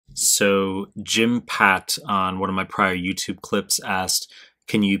So Jim Pat on one of my prior YouTube clips asked,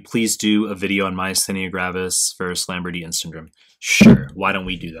 can you please do a video on myasthenia gravis versus Lambert-Eaton syndrome? Sure, why don't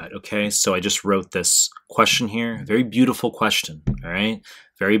we do that? Okay, so I just wrote this question here. Very beautiful question, all right?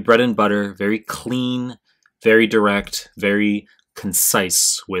 Very bread and butter, very clean, very direct, very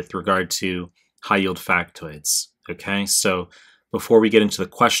concise with regard to high-yield factoids, okay? So before we get into the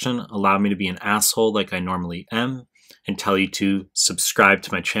question, allow me to be an asshole like I normally am and tell you to subscribe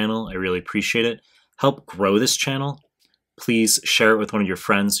to my channel. I really appreciate it. Help grow this channel. Please share it with one of your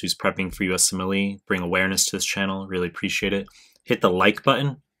friends who's prepping for USMLE. Bring awareness to this channel. Really appreciate it. Hit the like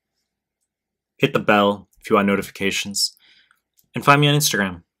button. Hit the bell if you want notifications. And find me on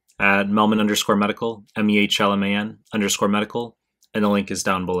Instagram at Mehlman_medical, MEHLMAN_medical, and the link is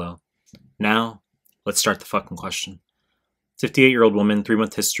down below. Now, let's start the fucking question. 58-year-old woman,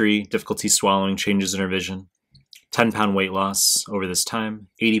 3-month history, difficulty swallowing, changes in her vision, 10-pound weight loss over this time,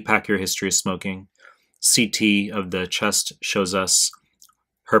 80-pack-year history of smoking. CT of the chest shows us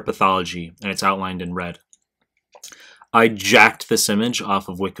her pathology, and it's outlined in red. I jacked this image off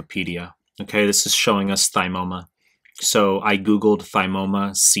of Wikipedia. Okay, this is showing us thymoma. So I Googled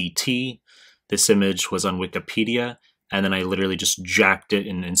thymoma CT. This image was on Wikipedia, and then I literally just jacked it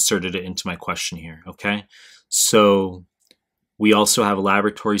and inserted it into my question here. Okay, so we also have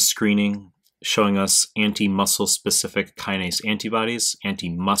laboratory screening showing us anti-muscle specific kinase antibodies,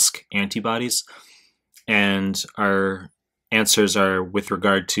 anti-MuSK antibodies. And our answers are with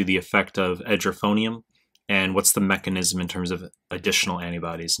regard to the effect of edrophonium and what's the mechanism in terms of additional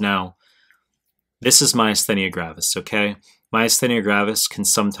antibodies. Now, this is myasthenia gravis, okay? Myasthenia gravis can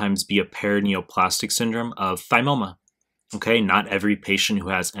sometimes be a paired neoplastic syndrome of thymoma, okay? Not every patient who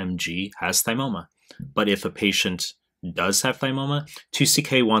has MG has thymoma, but if a patient does have thymoma,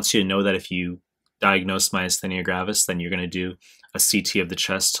 2CK wants you to know that if you diagnose myasthenia gravis, then you're going to do a CT of the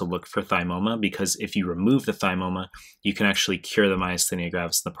chest to look for thymoma, because if you remove the thymoma, you can actually cure the myasthenia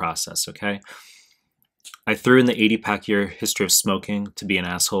gravis in the process, okay? I threw in the 80-pack-year history of smoking to be an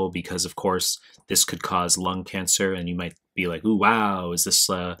asshole because, of course, this could cause lung cancer, and you might be like, ooh, wow, is this,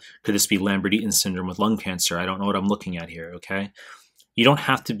 could this be Lambert-Eaton syndrome with lung cancer? I don't know what I'm looking at here, okay? You don't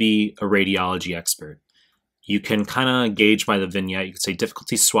have to be a radiology expert. You can kind of gauge by the vignette. You could say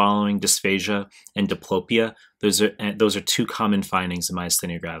difficulty swallowing, dysphagia, and diplopia. Those are two common findings in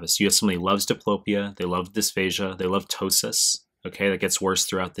myasthenia gravis. USMLE loves diplopia, they love dysphagia, they love ptosis. Okay, that gets worse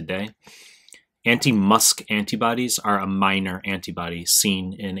throughout the day. Anti-MuSK antibodies are a minor antibody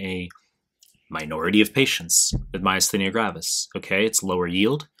seen in a minority of patients with myasthenia gravis. Okay, it's lower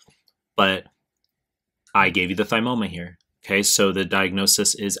yield, but I gave you the thymoma here. Okay, so the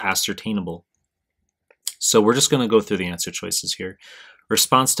diagnosis is ascertainable. So we're just going to go through the answer choices here.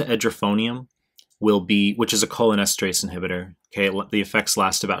 Response to edrophonium will be, which is a cholinesterase inhibitor. Okay, the effects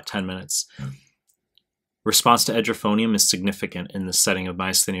last about 10 minutes. Response to edrophonium is significant in the setting of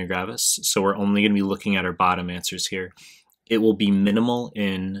myasthenia gravis, so we're only going to be looking at our bottom answers here. It will be minimal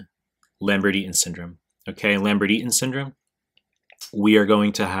in Lambert-Eaton syndrome. Okay, Lambert-Eaton syndrome, we are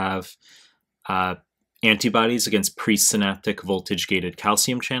going to have antibodies against presynaptic voltage-gated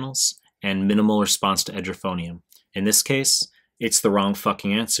calcium channels and minimal response to edrophonium. In this case, it's the wrong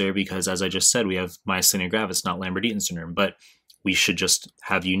fucking answer because, as I just said, we have myasthenia gravis, not Lambert-Eaton syndrome. But we should just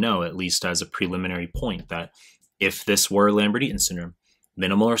have you know, at least as a preliminary point, that if this were Lambert-Eaton syndrome,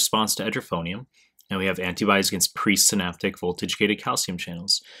 minimal response to edrophonium, and we have antibodies against presynaptic voltage-gated calcium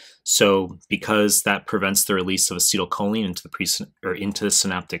channels. So because that prevents the release of acetylcholine into the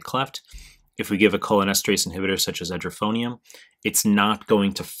synaptic cleft, if we give a cholinesterase inhibitor such as edrophonium, it's not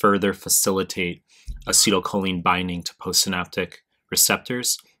going to further facilitate acetylcholine binding to postsynaptic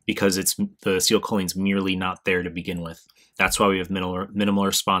receptors because the acetylcholine's merely not there to begin with. That's why we have minimal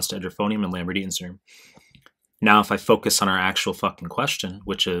response to edrophonium and Lambert-Eaton syndrome. Now, if I focus on our actual fucking question,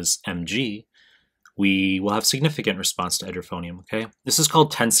 which is MG, we will have significant response to edrophonium, okay? This is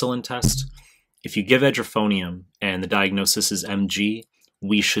called Tensilin test. If you give edrophonium and the diagnosis is MG,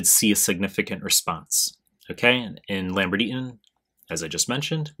 we should see a significant response, okay? In Lambert-Eaton, as I just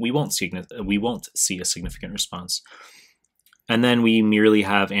mentioned, we won't see a significant response. And then we merely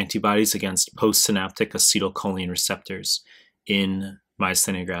have antibodies against postsynaptic acetylcholine receptors in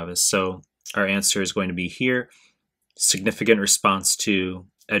myasthenia gravis. So our answer is going to be here, significant response to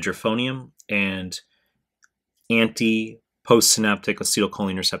edrophonium and anti-postsynaptic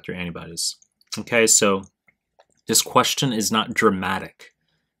acetylcholine receptor antibodies. Okay, so this question is not dramatic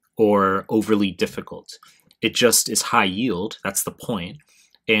or overly difficult. It just is high yield. That's the point.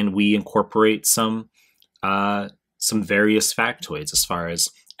 And we incorporate some various factoids as far as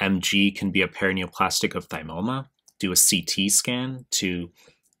MG can be a perineoplastic of thymoma. Do a CT scan to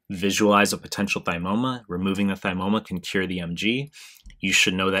visualize a potential thymoma. Removing the thymoma can cure the MG. You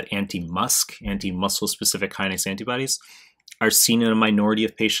should know that anti-MuSK, anti-muscle specific kinase antibodies, are seen in a minority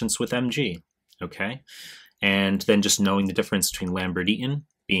of patients with MG, okay? And then just knowing the difference between lambertein,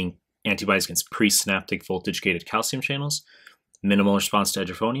 being antibodies against presynaptic voltage-gated calcium channels, minimal response to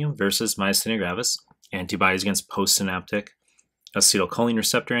edrophonium, versus myasthenia gravis, antibodies against postsynaptic acetylcholine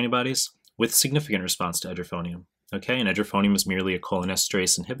receptor antibodies with significant response to edrophonium. Okay, and edrophonium is merely a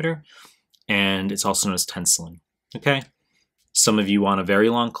cholinesterase inhibitor, and it's also known as tensilin. Okay, some of you want a very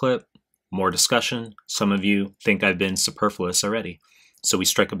long clip, more discussion. Some of you think I've been superfluous already. So we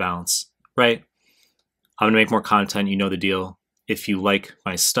strike a balance, right? I'm gonna make more content, you know the deal. If you like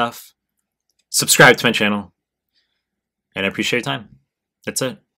my stuff, subscribe to my channel, and I appreciate your time. That's it.